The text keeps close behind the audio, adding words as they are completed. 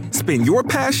spin your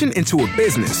passion into a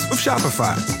business with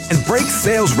Shopify and break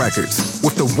sales records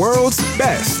with the world's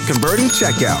best converting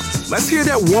checkout. Let's hear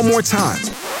that one more time.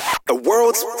 The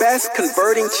world's best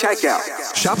converting checkout.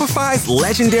 Shopify's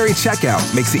legendary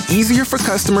checkout makes it easier for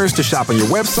customers to shop on your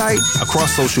website,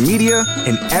 across social media,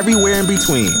 and everywhere in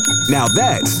between. Now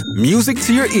that's music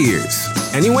to your ears.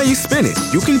 Any way you spin it,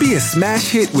 you can be a smash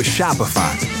hit with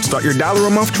Shopify. Start your $1 a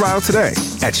month trial today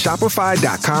at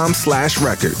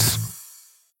shopify.com/records.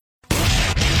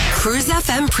 Cruise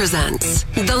FM presents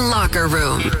The Locker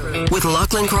Room with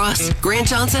Lachlan Cross, Grant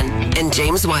Johnson, and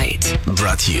James White.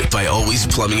 Brought to you by Always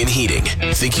Plumbing and Heating.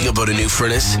 Thinking about a new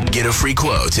furnace? Get a free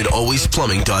quote at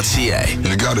alwaysplumbing.ca.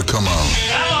 You gotta come on.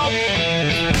 Hello.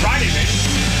 Friday, baby.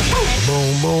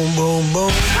 Boom, boom, boom,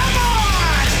 boom. Come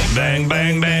on. Bang,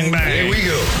 bang, bang, bang. Here we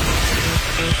go.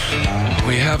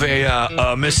 We have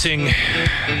a missing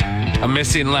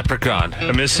leprechaun.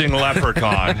 A missing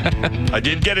leprechaun. I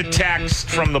did get a text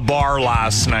from the bar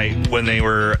last night when they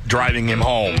were driving him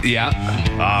home. Yeah.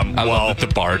 I love that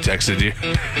the bar texted you.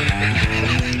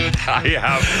 I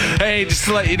have. Hey, just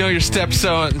to let you know, your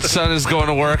stepson is going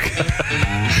to work.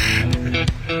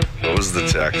 What was the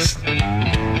text?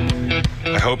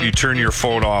 I hope you turn your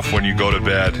phone off when you go to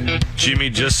bed. Jimmy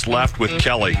just left with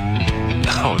Kelly.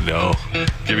 Oh, no.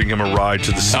 Giving him a ride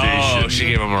to the station. Oh, she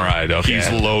gave him a ride. Okay.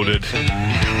 He's loaded.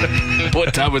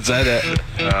 What time was that at?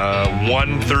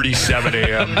 1:37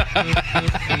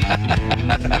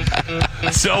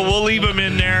 a.m. So we'll leave him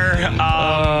in there.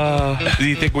 Do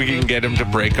you think we can get him to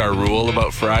break our rule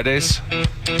about Fridays?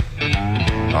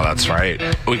 Oh, that's right.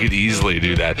 We could easily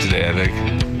do that today, I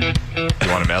think. You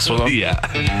want to mess with him?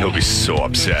 Yeah. He'll be so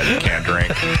upset he can't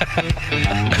drink.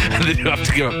 And then you have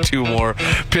to give him 2 more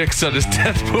picks on his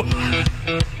death pool.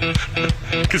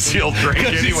 Because he'll drink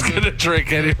anyway. He's going to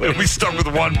drink anyway. He'll be stuck with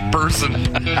one person.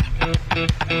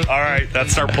 All right,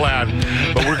 that's our plan.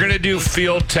 But we're going to do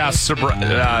field tests,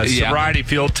 sobriety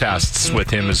field tests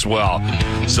with him as well.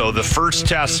 So the first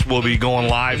test will be going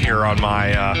live here on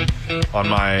my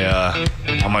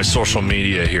social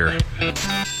media here.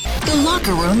 The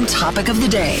Locker Room topic of the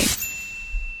day.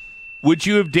 Would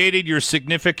you have dated your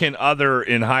significant other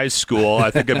in high school? I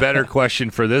think a better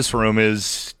question for this room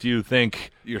is, do you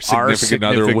think our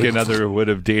significant other would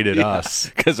have dated us?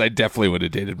 Because I definitely would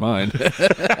have dated mine.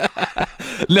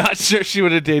 Not sure she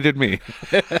would have dated me.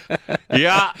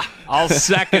 Yeah, I'll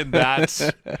second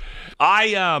that.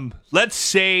 Let's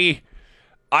say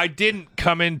I didn't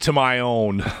come into my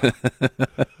own.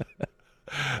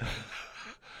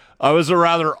 I was a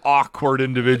rather awkward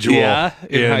individual. Yeah,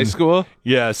 in high school?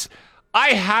 Yes.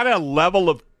 I had a level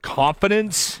of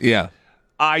confidence. Yeah.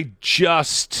 I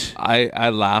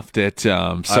laughed at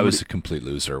I was a complete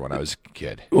loser when I was a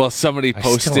kid. Well, somebody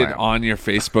posted am. on your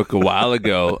Facebook a while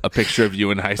ago a picture of you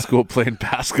in high school playing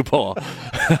basketball.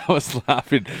 I was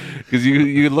laughing because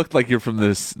you looked like you're from the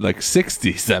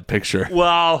 60s, that picture.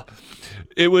 Well,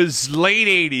 it was late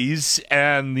 80s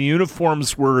and the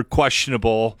uniforms were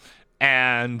questionable.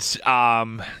 And,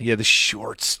 the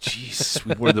shorts, jeez,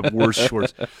 we wore the worst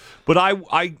shorts. But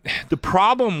the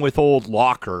problem with old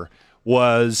Locker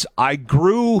was I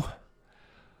grew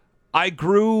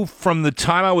from the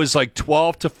time I was like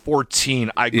 12 to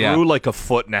 14, I grew like a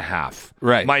foot and a half.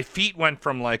 Right. My feet went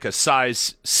from like a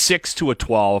size 6 to a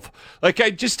 12. Like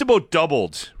I just about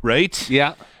doubled, right?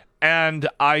 Yeah. And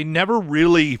I never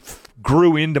really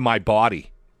grew into my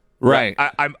body. Right.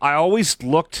 I always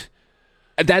looked...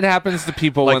 That happens to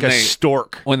people like a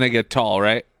stork when they get tall,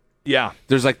 right? Yeah.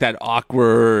 There's like that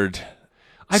awkward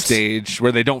stage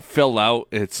where they don't fill out.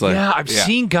 It's like I've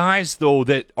seen guys though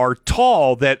that are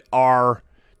tall that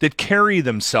carry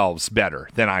themselves better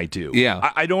than I do.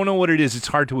 Yeah. I don't know what it is. It's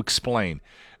hard to explain.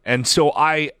 And so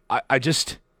I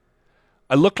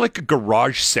looked like a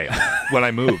garage sale when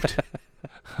I moved.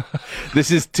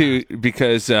 This is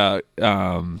because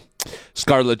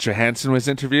Scarlett Johansson was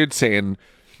interviewed saying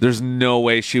there's no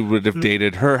way she would have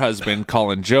dated her husband,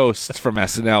 Colin Jost, from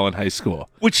SNL in high school.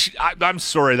 Which, I'm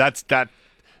sorry, that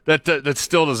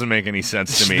still doesn't make any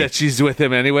sense to me. That she's with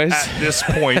him anyways? At this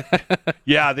point.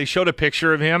 Yeah, they showed a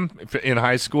picture of him in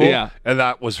high school, and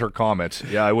that was her comment.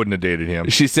 Yeah, I wouldn't have dated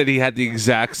him. She said he had the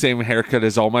exact same haircut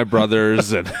as all my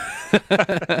brothers. And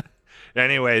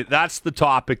Anyway, that's the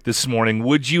topic this morning.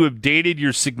 Would you have dated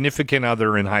your significant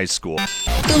other in high school?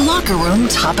 The Locker Room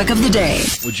topic of the day.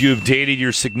 Would you have dated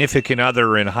your significant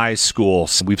other in high school?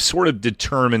 So we've sort of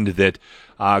determined that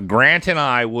Grant and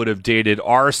I would have dated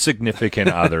our significant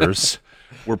others.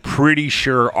 We're pretty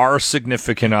sure our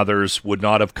significant others would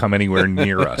not have come anywhere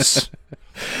near us.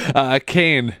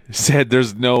 Kane said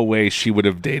there's no way she would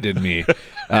have dated me.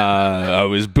 I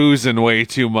was boozing way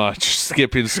too much,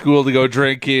 skipping school to go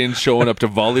drinking, showing up to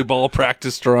volleyball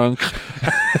practice drunk.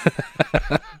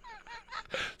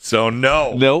 So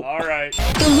no. Nope. All right.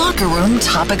 The locker room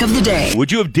topic of the day.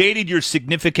 Would you have dated your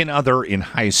significant other in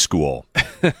high school?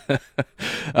 We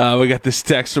got this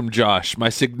text from Josh. My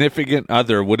significant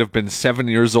other would have been 7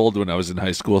 years old when I was in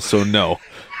high school, so no.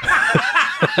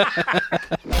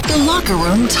 The locker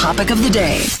room topic of the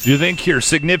day. Do you think your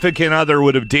significant other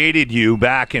would have dated you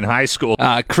back in high school?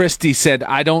 Christy said,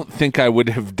 I don't think I would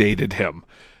have dated him.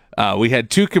 We had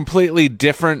two completely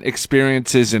different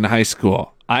experiences in high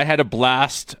school. I had a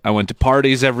blast. I went to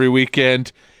parties every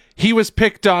weekend. He was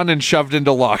picked on and shoved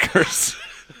into lockers.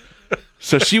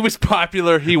 So she was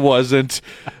popular. He wasn't.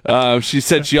 She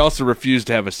said she also refused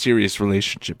to have a serious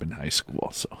relationship in high school.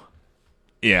 So,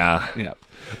 Yeah. yeah.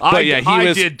 I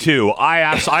did too.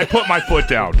 I put my foot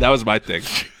down. That was my thing.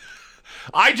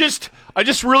 I just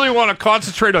really want to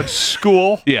concentrate on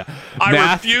school. Yeah.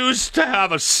 I refuse to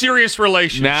have a serious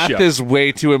relationship. Math is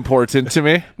way too important to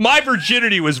me. My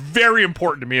virginity was very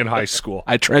important to me in high school.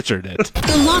 I treasured it.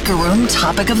 The locker room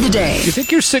topic of the day. You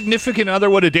think your significant other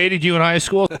would have dated you in high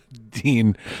school?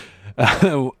 Dean,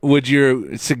 would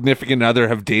your significant other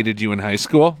have dated you in high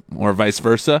school or vice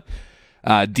versa?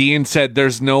 Dean said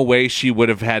there's no way she would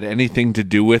have had anything to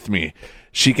do with me.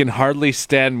 She can hardly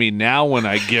stand me now when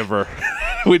I give her,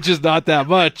 which is not that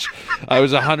much. I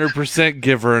was 100%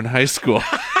 giver in high school.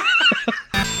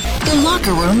 The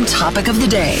locker room topic of the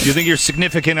day. Do you think your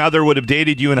significant other would have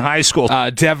dated you in high school?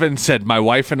 Devin said, my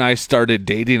wife and I started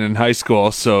dating in high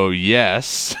school, so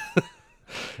yes.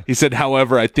 He said,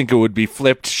 however, I think it would be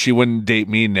flipped. She wouldn't date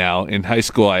me now. In high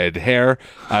school, I had hair.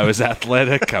 I was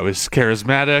athletic. I was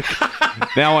charismatic.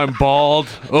 Now I'm bald,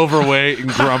 overweight, and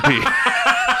grumpy.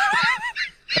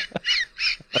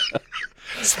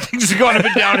 Things are going a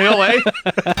bit downhill, eh?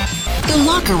 The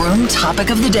locker room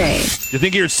topic of the day. Do you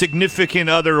think your significant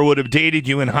other would have dated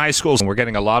you in high school? We're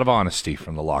getting a lot of honesty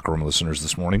from the locker room listeners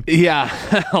this morning. Yeah,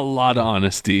 a lot of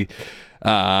honesty.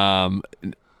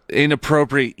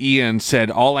 Inappropriate Ian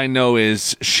said, all I know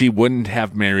is she wouldn't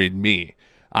have married me.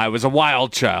 I was a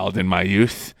wild child in my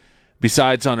youth.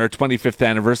 Besides, on our 25th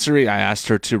anniversary, I asked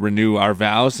her to renew our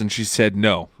vows, and she said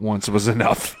no. Once was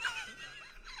enough.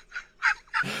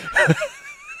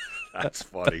 That's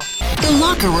funny. The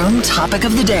locker room topic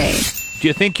of the day. Do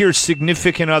you think your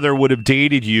significant other would have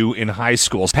dated you in high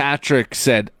school? Patrick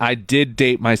said, I did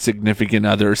date my significant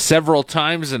other several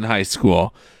times in high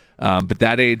school, but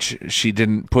that age she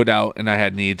didn't put out, and I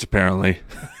had needs, apparently.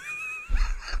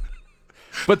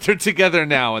 But they're together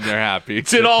now, and they're happy.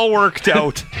 It all worked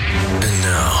out. And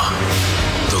now,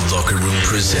 the Locker Room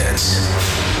presents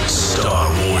Star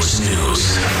Wars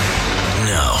News.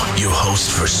 Now, your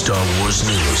host for Star Wars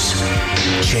News,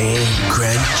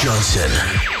 Grant Johnson.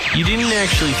 You didn't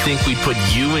actually think we'd put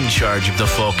you in charge of the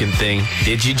Falcon thing,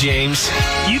 did you, James?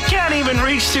 You can't even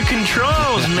reach the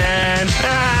controls, man.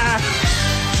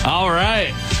 All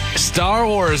right, Star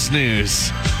Wars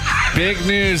news. Big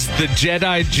news, the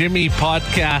Jedi Jimmy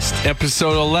podcast,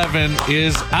 episode 11,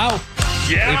 is out.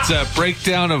 Yeah. It's a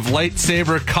breakdown of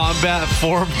lightsaber combat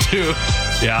form 2.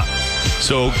 Yeah.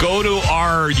 So go to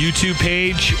our YouTube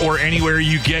page or anywhere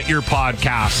you get your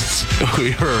podcasts.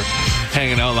 We were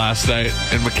hanging out last night,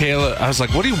 and Michaela, I was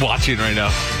like, what are you watching right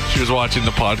now? She was watching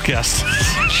the podcast.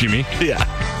 Shimmy? Yeah.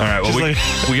 All right. Well,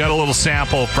 we got a little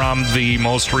sample from the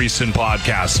most recent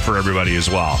podcast for everybody as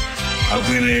well. I'm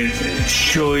going to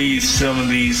show you some of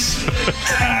these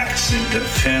attacks and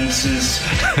defenses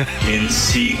in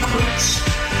sequence.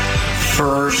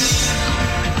 First,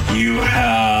 you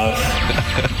have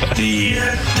the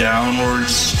downward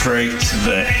strike to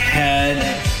the head.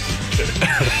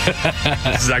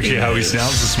 This is actually how he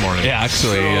sounds this morning. Yeah,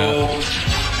 actually.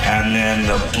 And then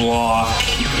the block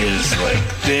is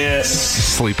like this.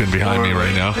 Sleeping behind me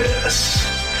right now. This.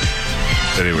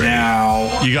 Anyway,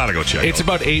 now you got to go check It's out.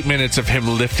 about 8 minutes of him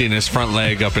lifting his front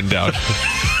leg up and down.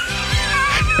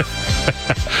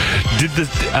 Did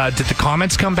the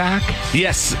comments come back?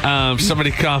 Yes,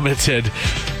 somebody commented,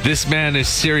 this man is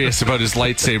serious about his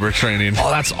lightsaber training. Oh,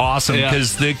 that's awesome, Yeah.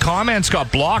 because the comments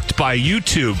got blocked by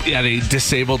YouTube. Yeah, they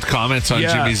disabled comments on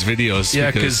Yeah. Jimmy's videos.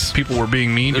 Yeah, because people were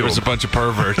being mean to there was a him. bunch of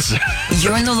perverts.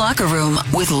 You're in the locker room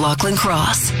with Lachlan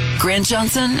Cross, Grant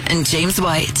Johnson, and James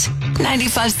White.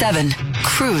 95.7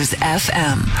 Cruise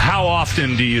FM. How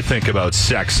often do you think about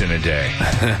sex in a day?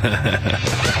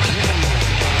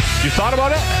 You thought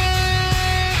about it?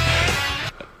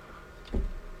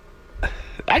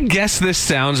 I guess this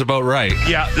sounds about right.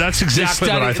 Yeah, that's exactly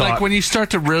what I thought. Like when you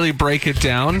start to really break it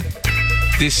down,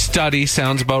 this study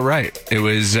sounds about right. It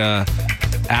was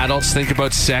adults think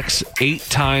about sex 8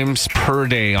 times per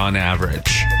day on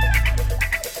average.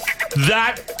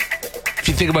 If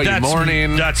you think about your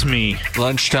morning, that's me.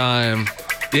 Lunchtime,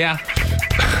 yeah.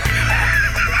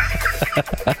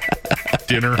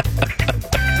 Dinner.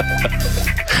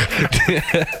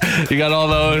 You got all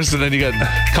those, and then you got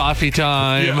coffee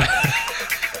time. Yeah.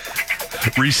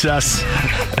 Recess.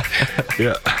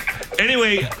 Yeah.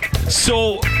 Anyway,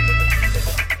 so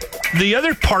the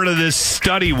other part of this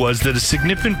study was that a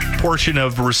significant portion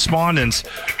of respondents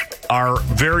are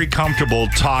very comfortable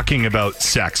talking about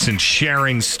sex and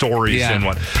sharing stories and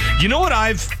what. You know what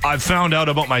I've found out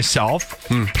about myself,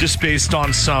 just based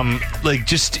on some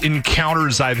just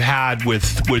encounters I've had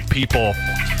with people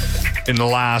in the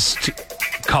last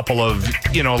couple of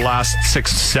last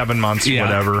 6-7 months,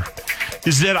 whatever,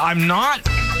 is that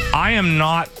I am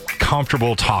not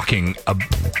comfortable talking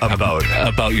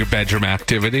about your bedroom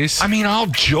activities. I mean, I'll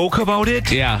joke about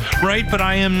it. Yeah. Right? But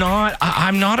I'm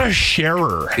not a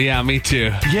sharer. Yeah, me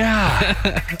too.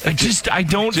 Yeah. I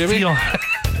don't feel...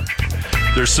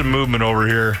 There's some movement over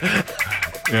here.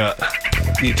 Yeah.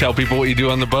 You tell people what you do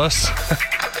on the bus?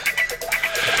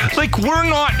 We're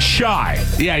not shy.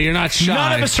 Yeah, you're not shy.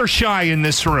 None of us are shy in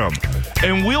this room.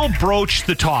 And we'll broach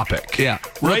the topic. Yeah.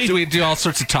 Right? We do all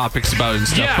sorts of topics about it and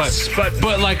stuff. Yes, but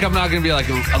I'm not going to be like,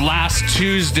 last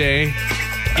Tuesday,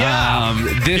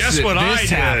 this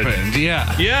happened.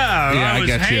 Yeah. Yeah, I was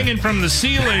hanging from the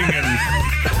ceiling and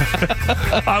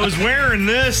I was wearing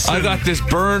this. I got this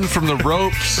burn from the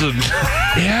ropes. And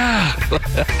yeah.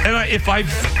 And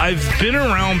I've been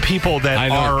around people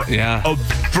that are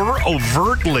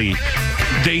overtly,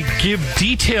 they give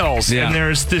details and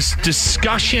there's this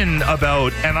discussion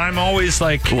about, and I'm always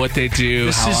like, what they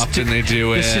do, how often they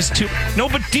do it. This is too, no,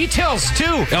 but details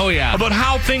too. Oh yeah. About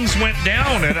how things went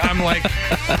down. And I'm like,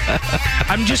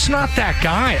 I'm just not that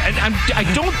guy. I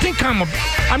don't think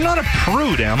I'm not a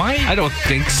prude, am I? I don't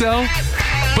think so.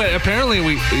 But apparently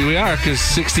we are, because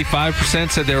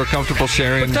 65% said they were comfortable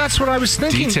sharing. But that's what I was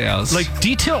thinking. Details,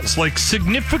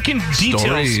 significant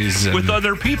details with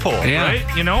other people, right?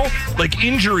 Like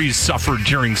injuries suffered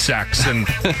during sex, and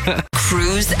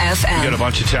Cruise FM. We got a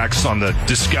bunch of texts on the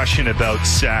discussion about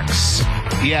sex.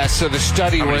 Yeah, so the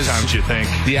study How many was times do you think?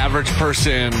 The average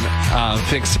person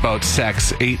thinks about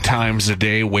sex 8 times a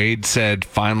day. Wade said,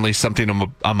 finally, something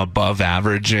I'm above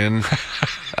average in.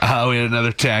 We had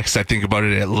another text. I think about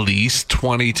it at least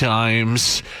 20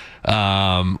 times.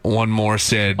 One more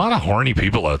said, a lot of horny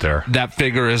people out there. That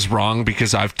figure is wrong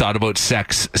because I've thought about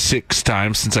sex 6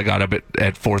 times since I got up at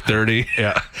 4:30.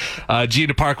 Yeah.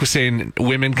 Gina Park was saying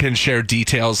women can share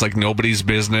details like nobody's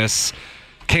business.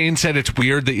 Kane said it's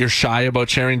weird that you're shy about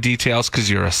sharing details because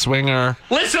you're a swinger.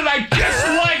 Listen, I just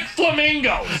like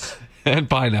flamingos. And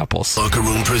pineapples. Locker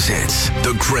Room presents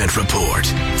The Grant Report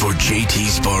for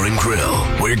JT's Bar and Grill,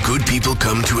 where good people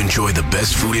come to enjoy the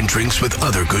best food and drinks with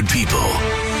other good people.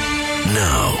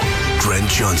 Now, Grant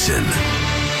Johnson.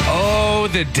 Oh,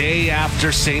 the day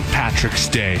after St. Patrick's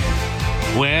Day,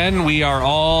 when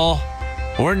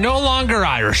we're no longer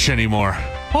Irish anymore.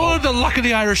 Oh, the luck of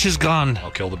the Irish is gone.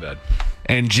 I'll kill the bed.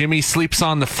 And Jimmy sleeps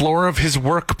on the floor of his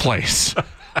workplace,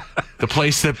 the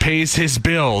place that pays his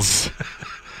bills.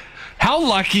 How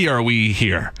lucky are we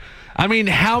here? I mean,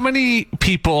 how many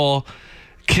people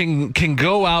can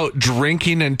go out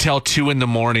drinking until 2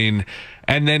 a.m.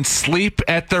 and then sleep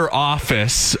at their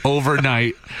office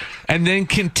overnight and then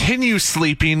continue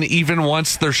sleeping even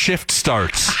once their shift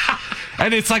starts?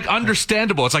 And it's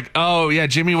understandable. It's oh yeah,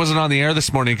 Jimmy wasn't on the air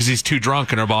this morning because he's too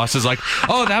drunk, and our boss is like,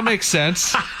 oh, that makes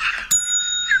sense.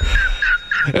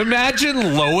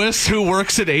 Imagine Lois, who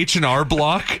works at H&R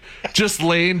Block, just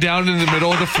laying down in the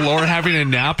middle of the floor having a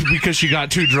nap because she got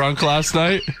too drunk last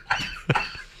night.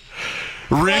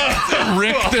 Rick,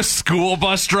 the school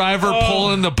bus driver,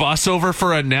 pulling the bus over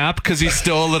for a nap because he's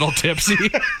still a little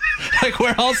tipsy.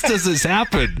 Where else does this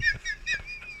happen?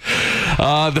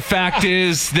 The fact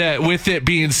is that with it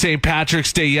being St.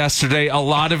 Patrick's Day yesterday, a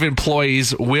lot of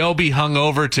employees will be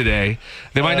hungover today.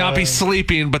 They might not be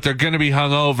sleeping, but they're going to be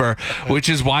hungover, which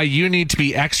is why you need to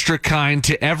be extra kind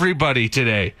to everybody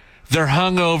today. They're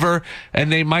hungover,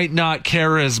 and they might not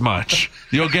care as much.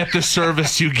 You'll get the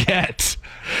service you get,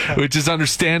 which is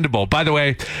understandable. By the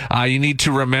way, you need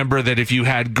to remember that if you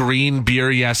had green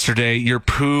beer yesterday, your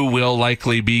poo will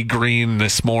likely be green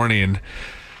this morning.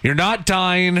 You're not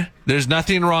dying. There's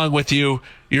nothing wrong with you.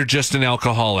 You're just an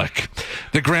alcoholic.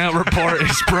 The Grant Report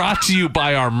is brought to you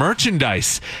by our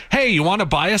merchandise. Hey, you want to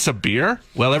buy us a beer?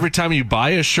 Well, every time you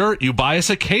buy a shirt, you buy us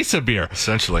a case of beer.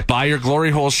 Essentially. Buy your Glory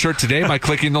Hole shirt today by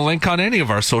clicking the link on any of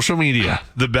our social media.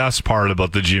 The best part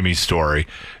about the Jimmy story,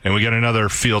 and we got another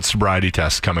field sobriety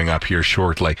test coming up here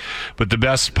shortly, but the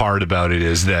best part about it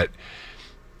is that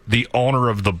the owner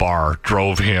of the bar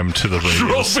drove him to the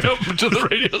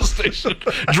radio station.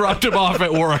 Dropped him off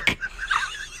at work.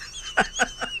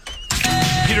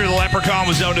 Peter the Leprechaun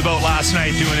was out and about last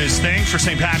night doing his thing for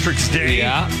St. Patrick's Day.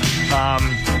 Yeah.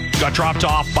 Got dropped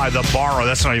off by the bar.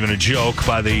 That's not even a joke.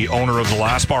 By the owner of the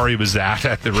last bar he was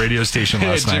at the radio station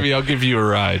last night. Jimmy, I'll give you a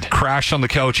ride. Crashed on the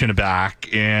couch in the back,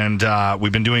 and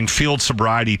we've been doing field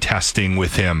sobriety testing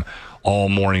with him all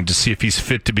morning to see if he's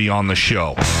fit to be on the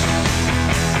show.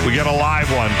 We got a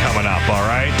live one coming up, all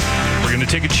right? We're going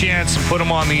to take a chance and put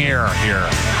him on the air here.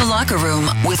 The Locker Room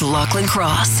with Lachlan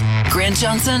Cross, Grant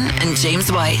Johnson, and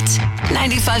James White.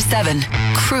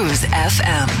 95.7 Cruise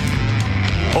FM.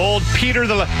 Old Peter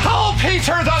the Leprechaun!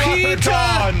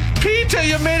 Peter,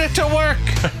 you made it to work.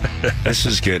 This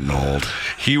is getting old.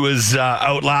 He was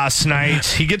out last night.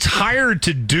 He gets hired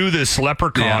to do this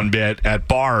leprechaun bit at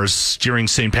bars during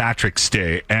St. Patrick's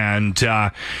Day. And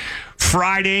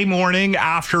Friday morning,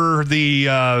 after the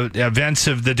events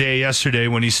of the day yesterday,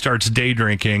 when he starts day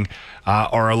drinking,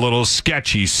 are a little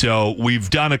sketchy. So we've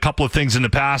done a couple of things in the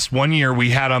past. One year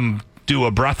we had him do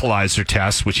a breathalyzer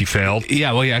test, which he failed.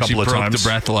 Yeah, well, he actually broke the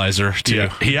breathalyzer, too.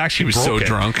 Yeah, he actually was so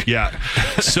drunk. Yeah.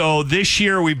 So this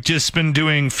year we've just been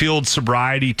doing field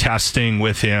sobriety testing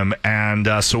with him, and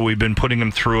so we've been putting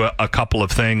him through a couple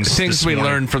of things. Things we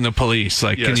learned from the police,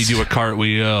 like can you do a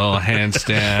cartwheel,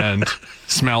 handstand,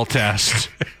 smell test.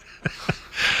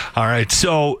 All right,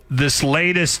 so this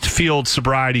latest field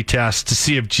sobriety test to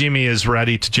see if Jimmy is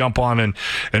ready to jump on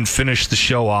and finish the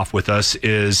show off with us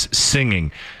is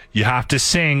singing. You have to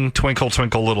sing Twinkle,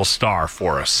 Twinkle, Little Star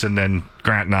for us, and then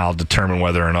Grant and I will determine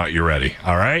whether or not you're ready.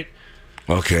 All right?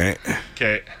 Okay.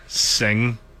 Okay,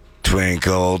 sing.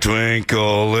 Twinkle,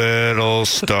 twinkle, little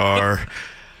star,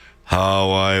 how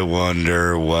I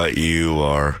wonder what you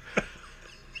are.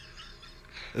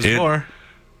 There's more.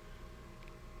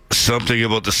 Something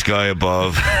about the sky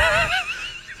above.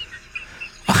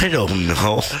 I don't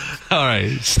know. All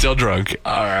right, still drunk.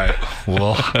 All right,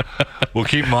 we'll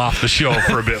keep him off the show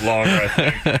for a bit longer, I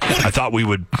think. I thought we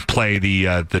would play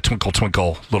the Twinkle,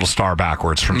 Twinkle, Little Star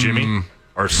backwards from Jimmy.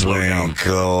 Or slow down.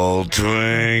 Twinkle,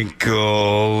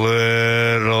 twinkle,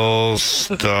 little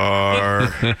star,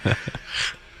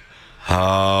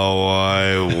 how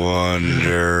I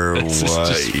wonder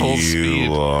what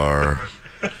you are.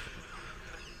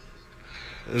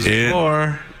 There's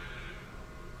more.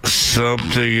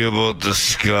 Something about the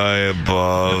sky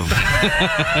above.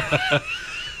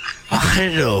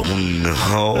 I don't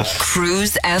know.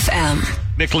 Cruise FM.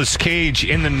 Nicolas Cage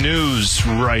in the news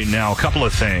right now. A couple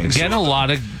of things. Getting a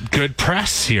lot of good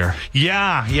press here.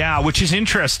 Yeah, which is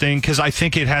interesting because I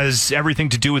think it has everything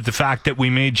to do with the fact that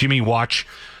we made Jimmy watch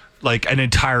like an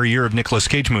entire year of Nicolas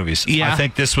Cage movies. Yeah. I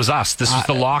think this was us. This was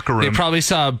the Locker Room. They probably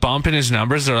saw a bump in his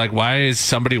numbers. They're like, why is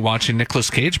somebody watching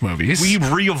Nicolas Cage movies? We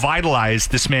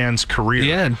revitalized this man's career.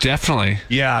 Yeah, definitely.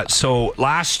 Yeah, so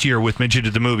last year with Midget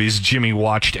at the Movies, Jimmy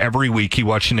watched every week. He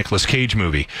watched a Nicolas Cage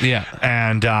movie. Yeah.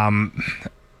 And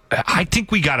I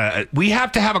think we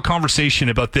have to have a conversation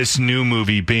about this new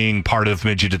movie being part of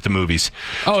Midget at the Movies.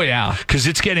 Oh, yeah. Because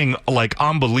it's getting like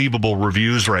unbelievable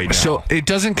reviews right now. So it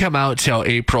doesn't come out till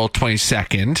April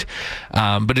 22nd,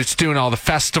 but it's doing all the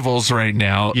festivals right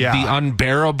now. Yeah. The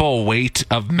Unbearable Weight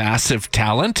of Massive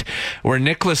Talent, where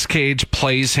Nicolas Cage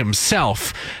plays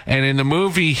himself. And in the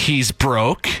movie, he's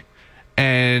broke.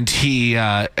 And he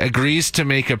agrees to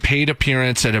make a paid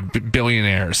appearance at a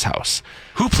billionaire's house.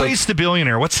 Who plays the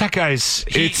billionaire? What's that guy's?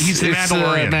 He's the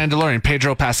Mandalorian. Mandalorian,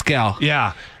 Pedro Pascal.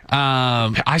 Yeah.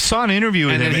 I saw an interview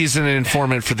with him. And then he's an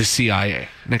informant for the CIA,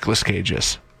 Nicolas Cage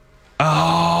is.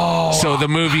 Oh. So the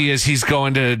movie is he's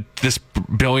going to this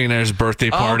billionaire's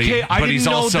birthday party, Okay, I didn't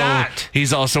know that.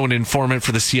 He's also an informant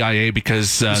for the CIA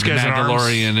because the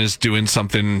Mandalorian is doing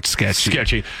something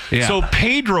sketchy. Yeah. So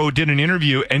Pedro did an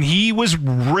interview and he was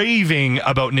raving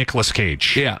about Nicolas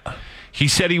Cage. Yeah. He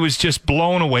said he was just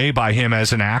blown away by him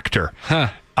as an actor. Huh.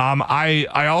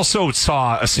 I also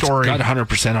saw a story. It's got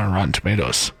 100% on Rotten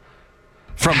Tomatoes.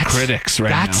 From critics right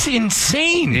now. That's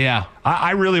insane. Yeah.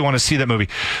 I really want to see that movie.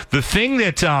 The thing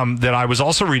that I was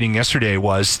also reading yesterday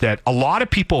was that a lot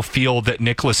of people feel that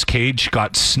Nicolas Cage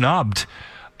got snubbed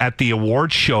at the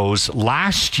award shows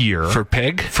last year. For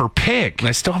Pig? For Pig.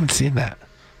 I still haven't seen that.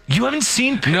 You haven't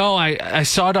seen? No, I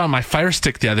saw it on my Fire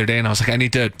Stick the other day, and I was like, I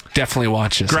need to definitely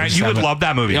watch this. Grant, you would love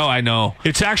that movie. No, I know.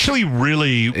 It's actually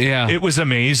really, Yeah. It was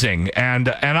amazing, and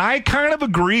I kind of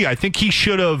agree. I think he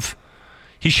should have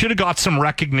got some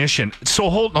recognition. So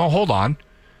hold on,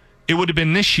 it would have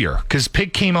been this year because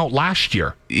Pig came out last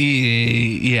year.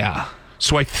 Yeah.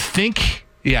 So I think.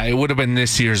 Yeah, it would have been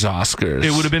this year's Oscars.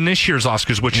 It would have been this year's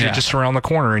Oscars, which are just around the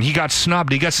corner, and he got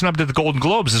snubbed. He got snubbed at the Golden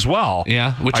Globes as well.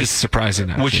 Yeah, which is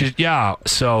surprising. Actually.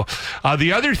 So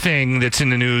the other thing that's in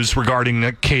the news regarding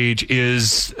Nick Cage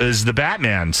is the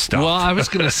Batman stuff. Well, I was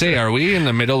gonna say, are we in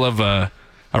the middle of a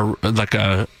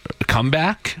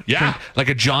comeback? Yeah, like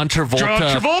a John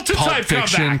Travolta Pulp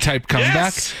Fiction type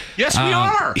comeback. Yes, we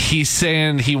are. He's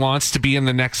saying he wants to be in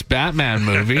the next Batman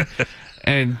movie,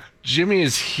 and Jimmy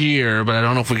is here, but I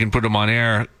don't know if we can put him on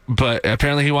air. But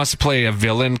apparently he wants to play a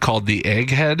villain called the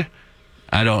Egghead.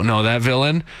 I don't know that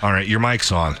villain. All right, your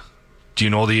mic's on. Do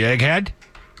you know the Egghead?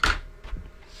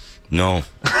 No.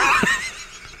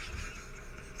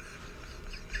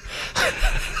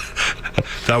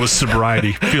 That was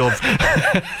sobriety.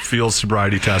 Field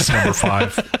sobriety test number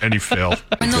 5, and you failed.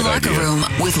 In the locker room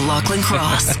with Lachlan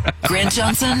Cross, Grant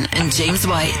Johnson, and James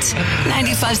White.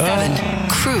 95.7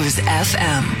 Cruise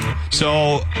FM.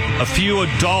 So a few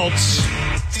adults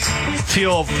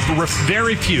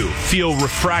very few feel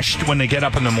refreshed when they get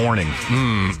up in the morning.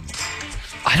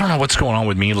 I don't know what's going on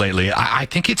with me lately. I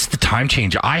think it's the time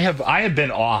change. I have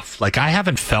been off. Like, I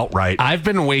haven't felt right. I've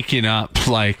been waking up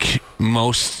like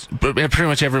pretty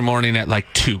much every morning at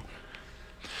like 2.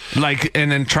 Like,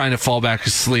 and then trying to fall back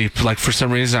asleep. Like, for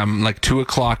some reason, I'm like 2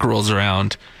 o'clock rolls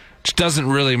around, which doesn't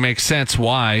really make sense.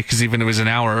 Why? Because even if it was an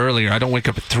hour earlier, I don't wake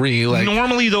up at 3. Like,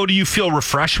 normally, though, do you feel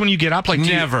refreshed when you get up? Like,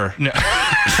 never.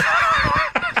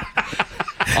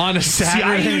 On a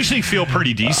Saturday, see, I usually feel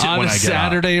pretty decent when I get up. On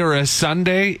a Saturday or a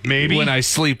Sunday, maybe when I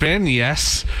sleep in,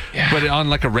 yes. Yeah. But on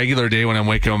like a regular day when I'm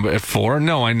waking up at 4,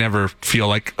 no, I never feel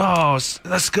like, oh,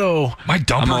 let's go. My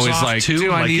dumper's I'm always off like,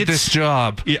 too. I need this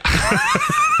job. Yeah.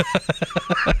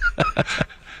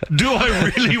 Do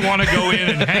I really want to go in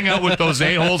and hang out with those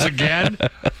a-holes again?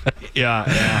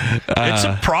 Yeah. It's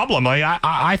a problem.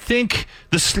 I think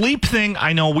the sleep thing,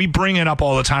 I know we bring it up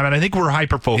all the time, and I think we're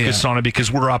hyper-focused on it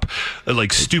because we're up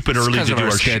like stupid early to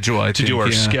do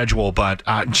our schedule. But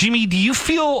Jimmy, do you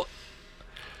feel...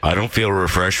 I don't feel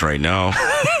refreshed right now.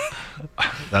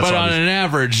 But on an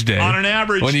average day.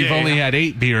 When you've only had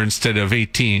 8 beer instead of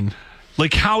 18...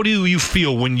 Like, how do you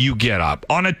feel when you get up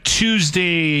on a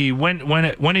Tuesday? When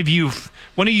have you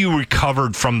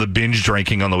recovered from the binge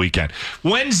drinking on the weekend?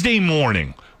 Wednesday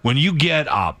morning, when you get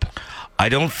up, I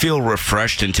don't feel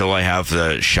refreshed until I have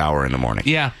the shower in the morning.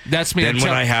 Yeah, that's me. Then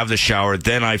when I have the shower,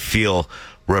 then I feel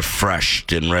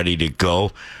refreshed and ready to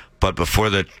go. But before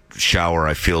the shower,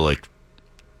 I feel like.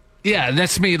 Yeah,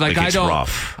 that's me. Like I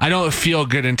don't feel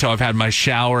good until I've had my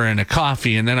shower and a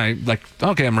coffee, and then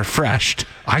I'm refreshed.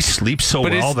 I sleep so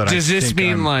well that does this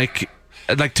mean like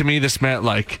to me this meant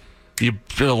like the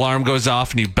alarm goes off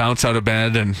and you bounce out of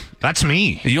bed, and that's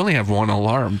me. You only have one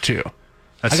alarm too.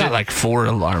 I got like 4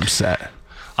 alarms set.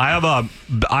 I have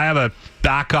a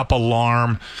backup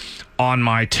alarm on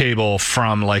my table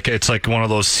from it's like one of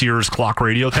those Sears clock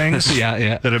radio things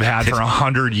that I've had for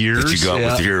 100 years. That you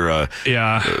got with your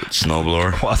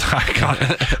snowblower. Well,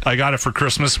 I got it for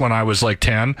Christmas when I was like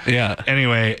 10. Yeah.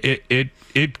 Anyway,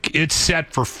 it's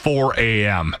set for 4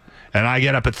 a.m. and I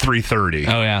get up at 3:30.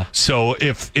 Oh yeah. So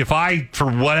if I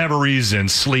for whatever reason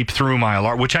sleep through my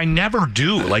alarm, which I never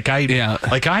do,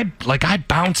 I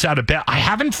bounce out of bed. I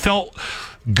haven't felt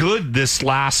good this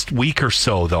last week or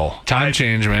so, though. Time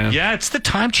change, man. Yeah, it's the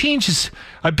time changes.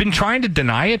 I've been trying to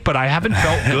deny it, but I haven't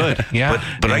felt good. Yeah,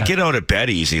 but I get out of bed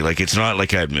easy. Like, it's not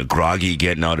like I'm groggy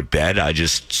getting out of bed. I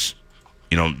just,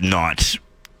 not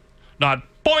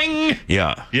boing.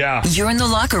 Yeah. You're in the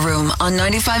locker room on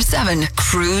 95.7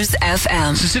 Cruise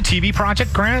FM. Is this a TV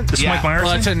project, Grant? This Mike Myers?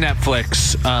 Well, it's a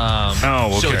Netflix.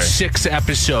 Okay. So it's 6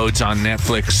 episodes on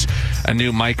Netflix. A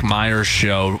new Mike Myers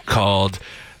show called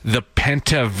The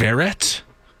Pentaverate,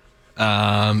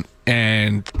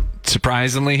 and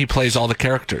surprisingly, he plays all the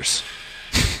characters.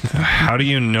 How do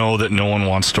you know that no one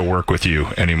wants to work with you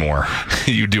anymore?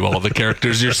 You do all the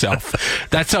characters yourself.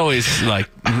 That's always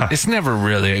it's never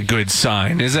really a good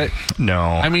sign, is it? No.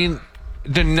 I mean,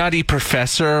 the Nutty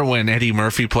Professor, when Eddie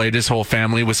Murphy played his whole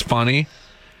family, was funny.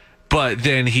 But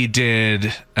then he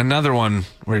did another one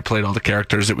where he played all the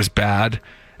characters. It was bad.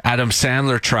 Adam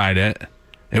Sandler tried it.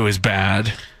 It was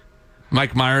bad.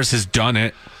 Mike Myers has done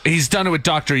it. He's done it with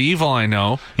Dr. Evil, I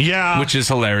know. Yeah. Which is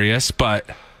hilarious, but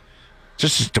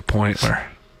just a point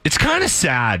where... It's kind of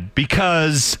sad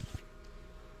because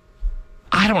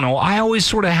I don't know. I always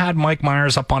sort of had Mike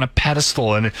Myers up on a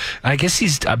pedestal, and I guess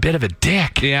he's a bit of a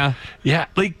dick. Yeah. Yeah,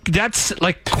 like that's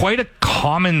like quite a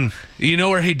common. You know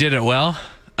where he did it well?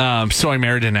 So I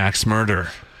Married an Axe Murder.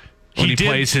 When he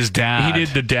plays his dad. He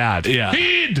did the dad. Yeah.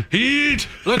 Heed.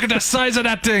 Look at the size of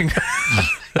that thing.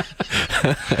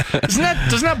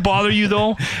 Doesn't that bother you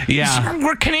though? Yeah.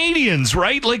 We're Canadians,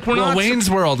 right? Like we're not. Wayne's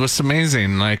World was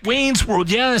amazing. Like Wayne's World,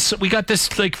 yes. We got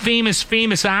this like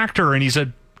famous actor, and he's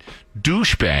a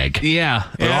douchebag. Yeah.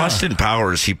 But Austin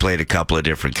Powers, he played a couple of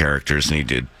different characters, and he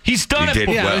did. He's done it. Did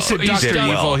before. well. I said He Dr. did Evil,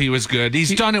 well. he was good.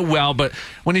 He's done it well, but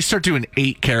when you start doing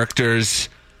 8 characters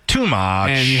Too much.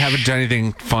 and you haven't done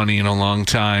anything funny in a long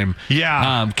time.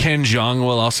 Yeah. Ken Jeong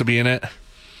will also be in it.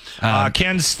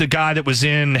 Ken's the guy that was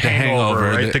in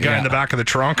Hangover, right? The guy in the back of the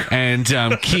trunk. And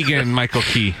Keegan Michael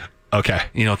Key. Okay.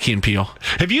 You know, Key and Peele.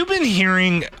 Have you been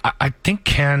hearing? I think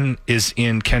Ken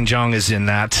Jeong is in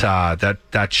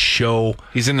that show.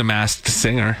 He's in The Masked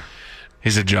Singer.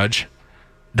 He's a judge.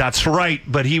 That's right.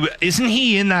 But isn't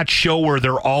he in that show where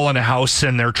they're all in a house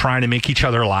and they're trying to make each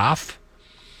other laugh?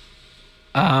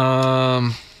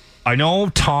 I know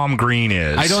Tom Green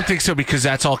is. I don't think so because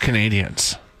that's all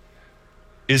Canadians.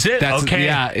 Is it? Okay.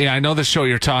 Yeah, I know the show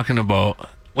you're talking about.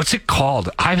 What's it called?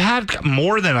 I've had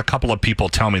more than a couple of people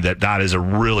tell me that is a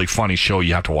really funny show.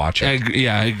 You have to watch it.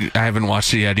 I haven't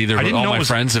watched it yet either, but all my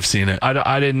friends have seen it.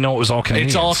 I didn't know it was all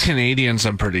Canadians. It's all Canadians,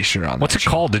 I'm pretty sure. On What's it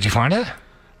called? Did you find it?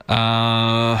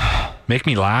 Make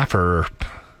Me Laugh or...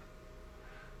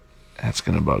 That's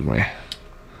going to bug me.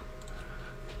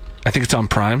 I think it's on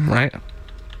Prime, right?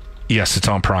 Yes, it's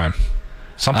on Prime.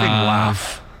 Something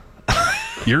Laugh.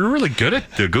 You're really good at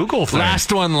the Google thing.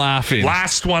 Last One Laughing.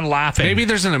 Last One Laughing. Maybe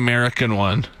there's an American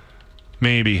one.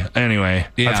 Maybe. Anyway,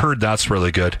 Yeah. I've heard that's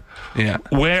really good. Yeah.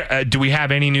 Where do we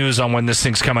have any news on when this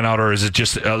thing's coming out, or is it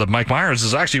just Mike Myers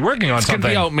is actually working on It's something?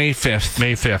 going to be out May 5th.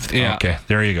 May 5th. Yeah. Okay,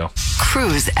 there you go.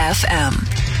 Cruise FM.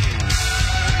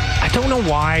 I don't know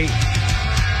why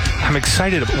I'm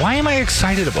excited. Why am I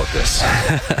excited about this?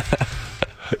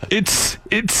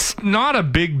 It's not a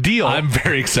big deal. I'm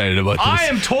very excited about this. I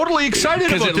am totally excited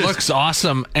because about it this. looks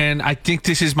awesome, and I think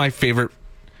this is my favorite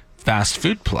fast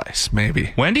food place,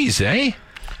 maybe. Wendy's, eh?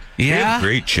 They have Yeah.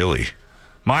 great chili.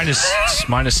 Mine is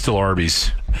still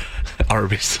Arby's.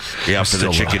 Arby's. Yeah, for the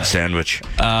Still chicken alive. sandwich.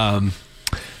 Trying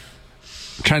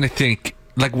to think.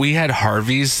 Like, we had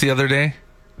Harvey's the other day,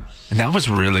 and that was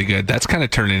really good. That's kind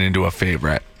of turning into a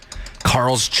favorite.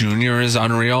 Carl's Jr. is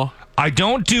unreal. I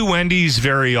don't do Wendy's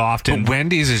very often. But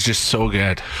Wendy's is just so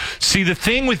good. See, the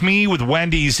thing with me with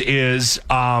Wendy's is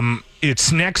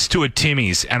it's next to a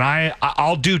Timmy's, and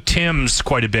I'll do Tim's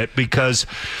quite a bit because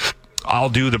I'll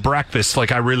do the breakfast.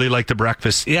 Like, I really like the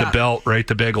breakfast, the belt, right?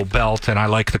 The bagel belt, and I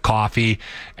like the coffee.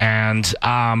 And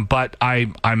but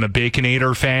I'm a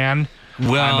Baconator fan.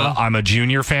 Well, I'm a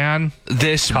Junior fan.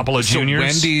 This couple of juniors.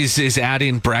 Wendy's is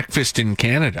adding breakfast in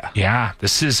Canada. Yeah,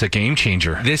 this is a game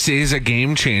changer. This is a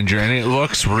game changer, and it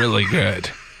looks really good.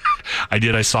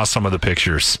 I saw some of the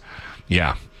pictures.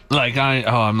 Yeah. Like,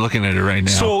 I'm looking at it right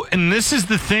now. So, and this is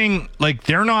the thing, like,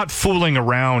 they're not fooling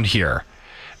around here.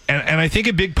 And I think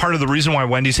a big part of the reason why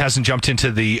Wendy's hasn't jumped into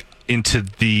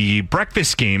the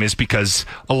breakfast game is because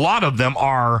a lot of them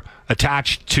are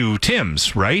attached to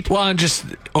Tim's, right? Well, and just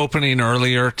opening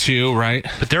earlier too, right?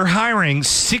 But they're hiring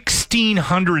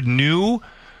 1,600 new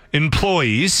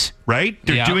employees, right?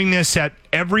 They're doing this at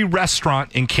every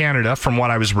restaurant in Canada, from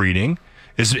what I was reading.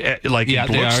 It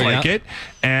looks like it.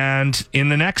 And in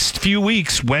the next few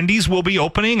weeks, Wendy's will be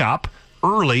opening up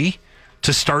early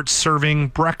to start serving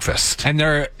breakfast. And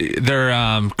they're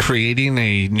creating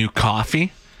a new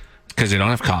coffee because they don't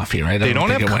have coffee, right? They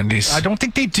don't have at Wendy's. I don't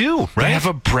think they do, right? They have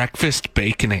a breakfast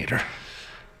Baconator.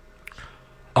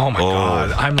 Oh my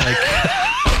God. I'm like,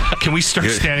 can we start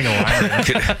standing in line right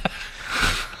now?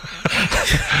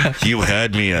 You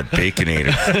had me at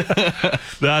Baconator.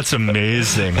 That's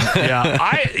amazing.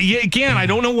 Yeah. Again, I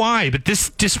don't know why, but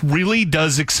this just really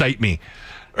does excite me.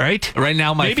 Right? Right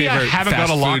now, Maybe I haven't got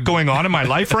a lot going on in my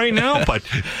life right now, but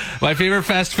my favorite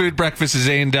fast food breakfast is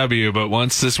A&W, but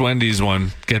once this Wendy's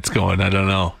one gets going, I don't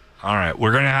know. All right,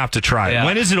 we're going to have to try it. Yeah.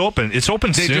 When is it open? It's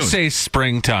open They soon. just say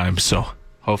springtime, so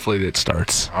hopefully it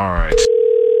starts. All right.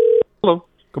 Hello.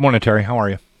 Good morning, Terry. How are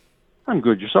you? I'm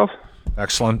good. Yourself?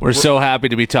 Excellent. We're so happy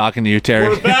to be talking to you, Terry.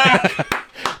 We're back.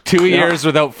 2 years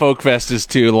without Folk Fest is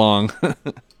too long.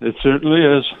 It certainly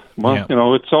is. Well,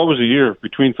 Yeah. it's always a year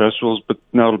between festivals, but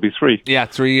now it'll be 3. Yeah,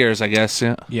 3 years, I guess.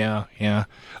 Yeah. Yeah.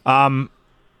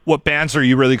 What bands are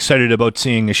you really excited about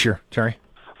seeing this year, Terry?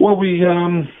 Well, we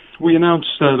we announced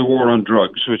the War on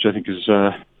Drugs, which I think is,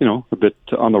 a bit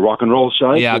on the rock and roll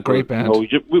side. Yeah, great band.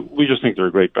 We just think they're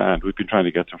a great band. We've been trying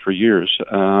to get them for years.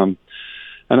 And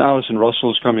Alison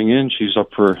Russell's coming in. She's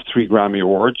up for 3 Grammy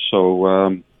Awards.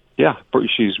 So,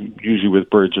 she's usually with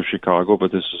Birds of Chicago,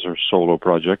 but this is her solo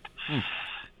project.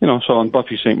 And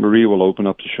Buffy St. Marie will open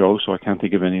up the show, so I can't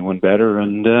think of anyone better.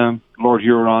 And Lord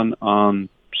Huron on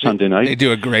Sunday night. They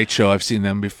do a great show. I've seen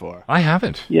them before. I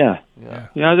haven't. Yeah.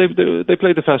 They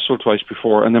played the festival twice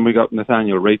before, and then we got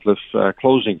Nathaniel Rateliff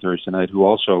closing Thursday night, who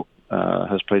also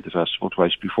has played the festival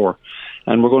twice before.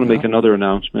 And we're going to make another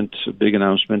announcement, a big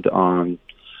announcement on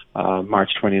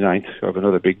March 29th of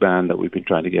another big band that we've been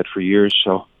trying to get for years.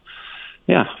 So,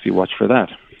 if you watch for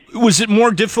that. Was it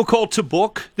more difficult to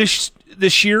book this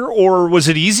year, or was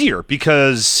it easier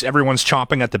because everyone's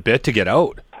chomping at the bit to get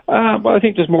out? Well, I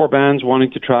think there's more bands wanting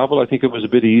to travel. I think it was a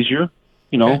bit easier,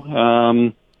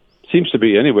 seems to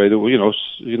be anyway.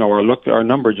 Our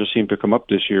number just seemed to come up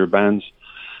this year. Bands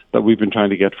that we've been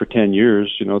trying to get for 10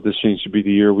 years, this seems to be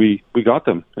the year we got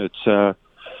them. It's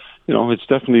it's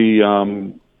definitely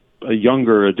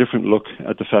a different look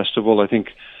at the festival. I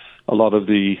think a lot of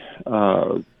the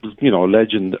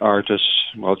legend artists.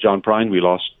 Well, John Prine we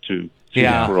lost to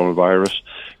coronavirus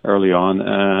early on,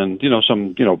 and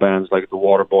some bands like the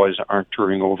Waterboys aren't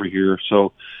touring over here,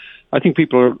 so I think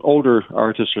older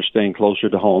artists are staying closer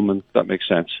to home, and that makes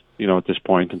sense at this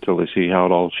point until they see how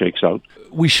it all shakes out.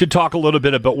 We should talk a little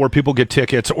bit about where people get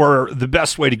tickets, or the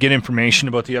best way to get information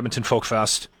about the Edmonton Folk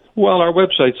Fest. Well, our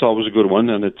website's always a good one,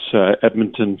 and it's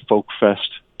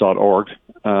edmontonfolkfest.org.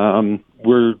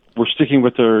 We're sticking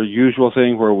with our usual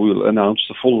thing where we'll announce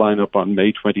the full lineup on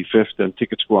May 25th, and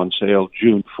tickets go on sale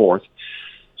June 4th.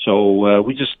 So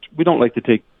we don't like to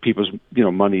take people's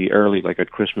money early, like at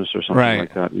Christmas or something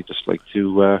like that. We just like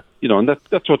to and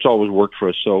that's what's always worked for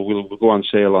us. So we'll go on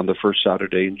sale on the first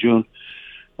Saturday in June,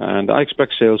 and I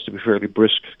expect sales to be fairly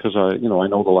brisk because I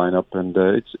know the lineup, and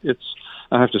it's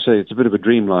I have to say it's a bit of a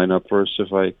dream lineup for us.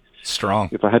 If I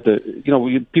had to,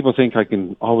 people think I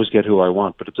can always get who I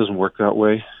want, but it doesn't work that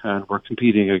way. And we're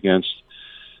competing against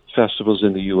festivals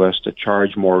in the U.S. that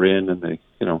charge more in, and they,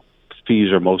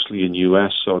 fees are mostly in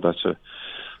U.S., so that's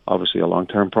obviously a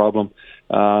long-term problem.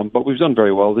 But we've done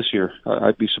very well this year.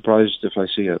 I'd be surprised if I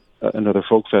see another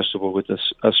folk festival with a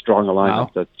strong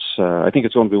lineup. Wow. I think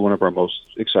it's going to be one of our most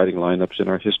exciting lineups in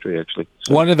our history, actually.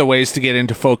 So. One of the ways to get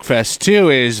into Folk Fest, too,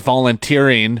 is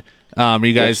volunteering. Are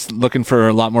you guys looking for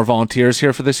a lot more volunteers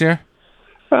here for this year?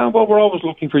 Well, we're always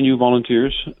looking for new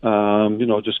volunteers.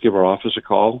 Just give our office a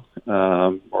call,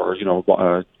 or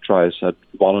try us at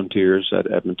volunteers at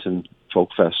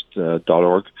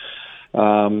edmontonfolkfest.org.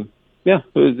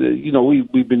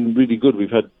 We've been really good. We've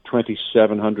had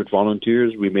 2,700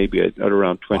 volunteers. We may be at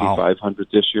around 2,500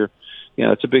 this year.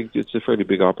 Yeah, it's a fairly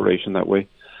big operation that way.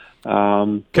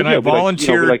 Can I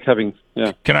volunteer?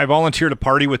 Can I volunteer to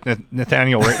party with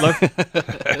Nathaniel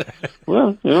Rateliff?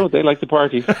 Well, they like to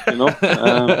party,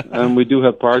 and we do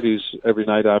have parties every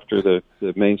night after the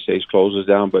main stage closes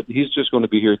down. But he's just going to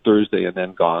be here Thursday and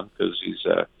then gone because he's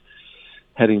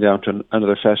heading down to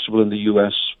another festival in the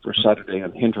U.S. for Saturday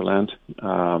in Hinterland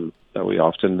that we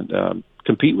often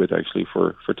compete with actually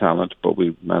for talent, but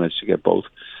we managed to get both.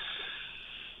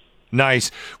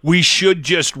 Nice. We should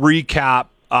just recap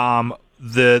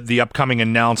the upcoming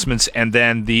announcements and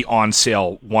then the on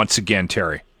sale once again,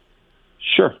 Terry.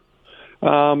 Sure.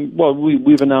 Well,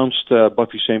 we've announced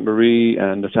Buffy St. Marie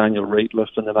and Nathaniel Rateliff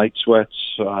and the Night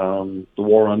Sweats, the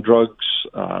War on Drugs,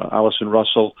 Alison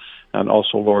Russell, and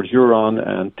also Lord Huron.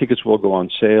 And tickets will go on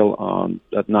sale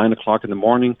at 9 o'clock in the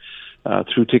morning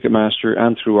through Ticketmaster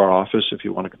and through our office. If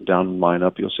you want to come down and line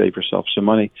up, you'll save yourself some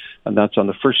money. And that's on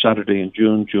the first Saturday in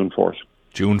June 4th.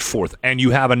 June 4th. And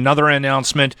you have another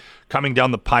announcement coming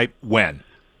down the pipe when?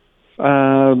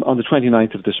 On the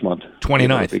 29th of this month.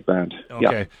 29th. Big band.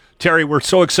 Okay. Yeah. Terry, we're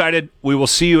so excited. We will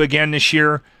see you again this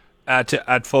year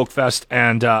at Folk Fest,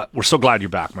 and we're so glad you're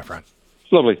back, my friend.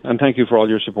 It's lovely, and thank you for all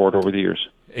your support over the years.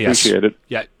 Yes. Appreciate it.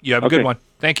 Yeah, you have a good one.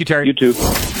 Thank you, Terry. You too.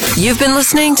 You've been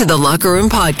listening to the Locker Room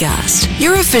Podcast,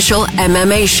 your official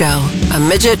MMA show. A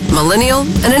midget, millennial,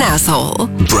 and an asshole.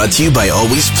 Brought to you by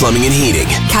Always Plumbing and Heating.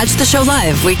 Catch the show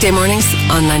live weekday mornings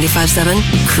on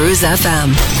 95.7 Cruise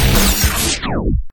FM.